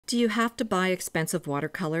Do you have to buy expensive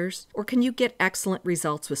watercolors, or can you get excellent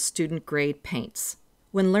results with student grade paints?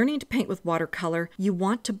 When learning to paint with watercolor, you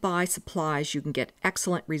want to buy supplies you can get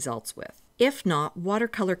excellent results with. If not,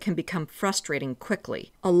 watercolor can become frustrating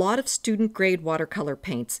quickly. A lot of student grade watercolor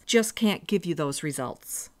paints just can't give you those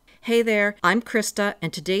results. Hey there, I'm Krista,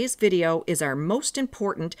 and today's video is our most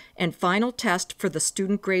important and final test for the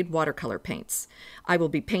student grade watercolor paints. I will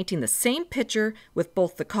be painting the same picture with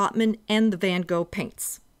both the Cotman and the Van Gogh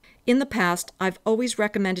paints. In the past, I've always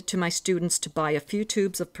recommended to my students to buy a few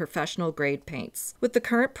tubes of professional grade paints. With the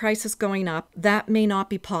current prices going up, that may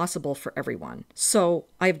not be possible for everyone. So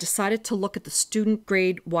I've decided to look at the student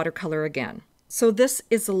grade watercolor again. So this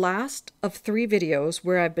is the last of 3 videos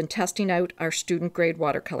where I've been testing out our student grade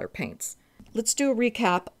watercolor paints. Let's do a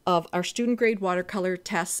recap of our student grade watercolor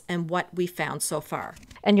tests and what we found so far.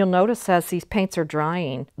 And you'll notice as these paints are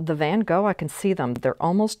drying, the Van Gogh, I can see them, they're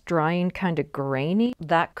almost drying kind of grainy.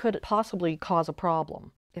 That could possibly cause a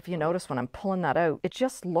problem. If you notice when I'm pulling that out, it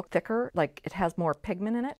just looked thicker, like it has more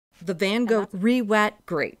pigment in it. The Van Gogh re-wet,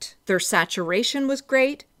 great. Their saturation was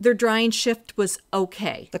great. Their drying shift was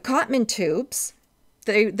okay. The Cotman tubes,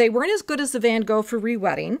 they weren't as good as the Van Gogh for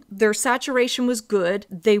re-wetting. Their saturation was good.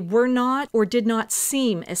 They were not or did not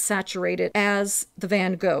seem as saturated as the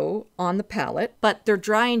Van Gogh on the palette, but their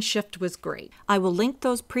drying shift was great. I will link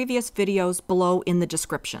those previous videos below in the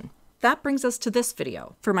description. That brings us to this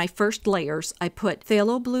video. For my first layers, I put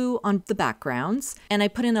phthalo blue on the backgrounds, and I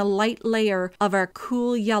put in a light layer of our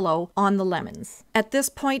cool yellow on the lemons. At this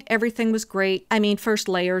point, everything was great. I mean, first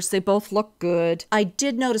layers, they both look good. I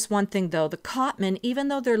did notice one thing though, the Cotman, even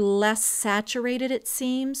though they're less saturated it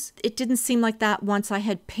seems, it didn't seem like that once I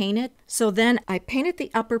had painted. So then I painted the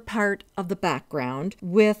upper part of the background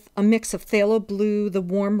with a mix of phthalo blue, the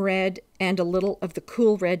warm red, and a little of the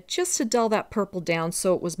cool red just to dull that purple down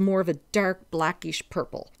so it was more of a dark blackish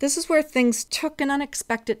purple. This is where things took an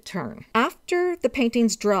unexpected turn. After the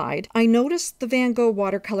paintings dried, I noticed the Van Gogh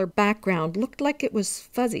watercolor background looked like it was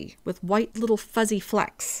fuzzy with white little fuzzy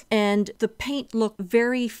flecks, and the paint looked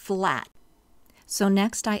very flat. So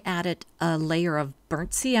next I added a layer of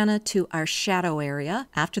burnt sienna to our shadow area.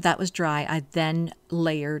 After that was dry, I then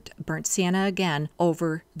layered burnt sienna again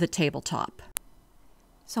over the tabletop.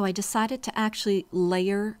 So I decided to actually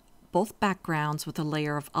layer both backgrounds with a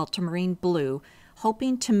layer of ultramarine blue,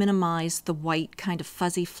 hoping to minimize the white kind of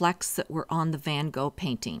fuzzy flecks that were on the Van Gogh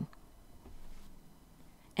painting.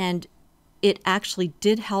 And it actually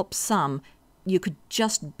did help some. You could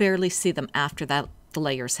just barely see them after that the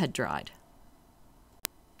layers had dried.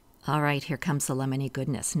 All right, here comes the lemony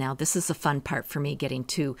goodness. Now this is the fun part for me, getting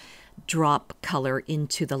to drop color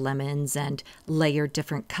into the lemons and layer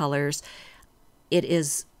different colors. It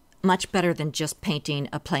is much better than just painting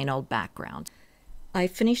a plain old background. I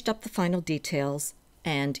finished up the final details,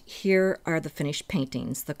 and here are the finished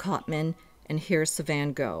paintings, the Cotman, and here's the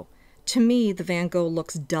Van Gogh. To me, the Van Gogh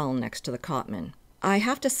looks dull next to the Cotman. I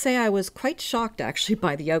have to say I was quite shocked actually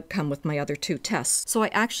by the outcome with my other 2 tests, so I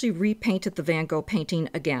actually repainted the Van Gogh painting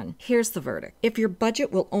again. Here's the verdict. If your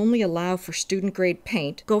budget will only allow for student grade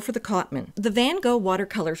paint, go for the Cotman. The Van Gogh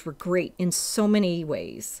watercolors were great in so many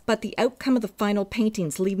ways, but the outcome of the final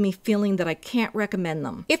paintings leave me feeling that I can't recommend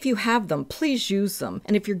them. If you have them, please use them,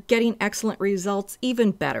 and if you're getting excellent results,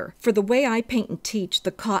 even better. For the way I paint and teach,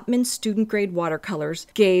 the Cotman student grade watercolors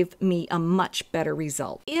gave me a much better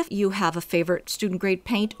result. If you have a favorite student grade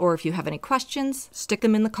paint, or if you have any questions, stick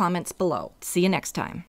them in the comments below. See you next time.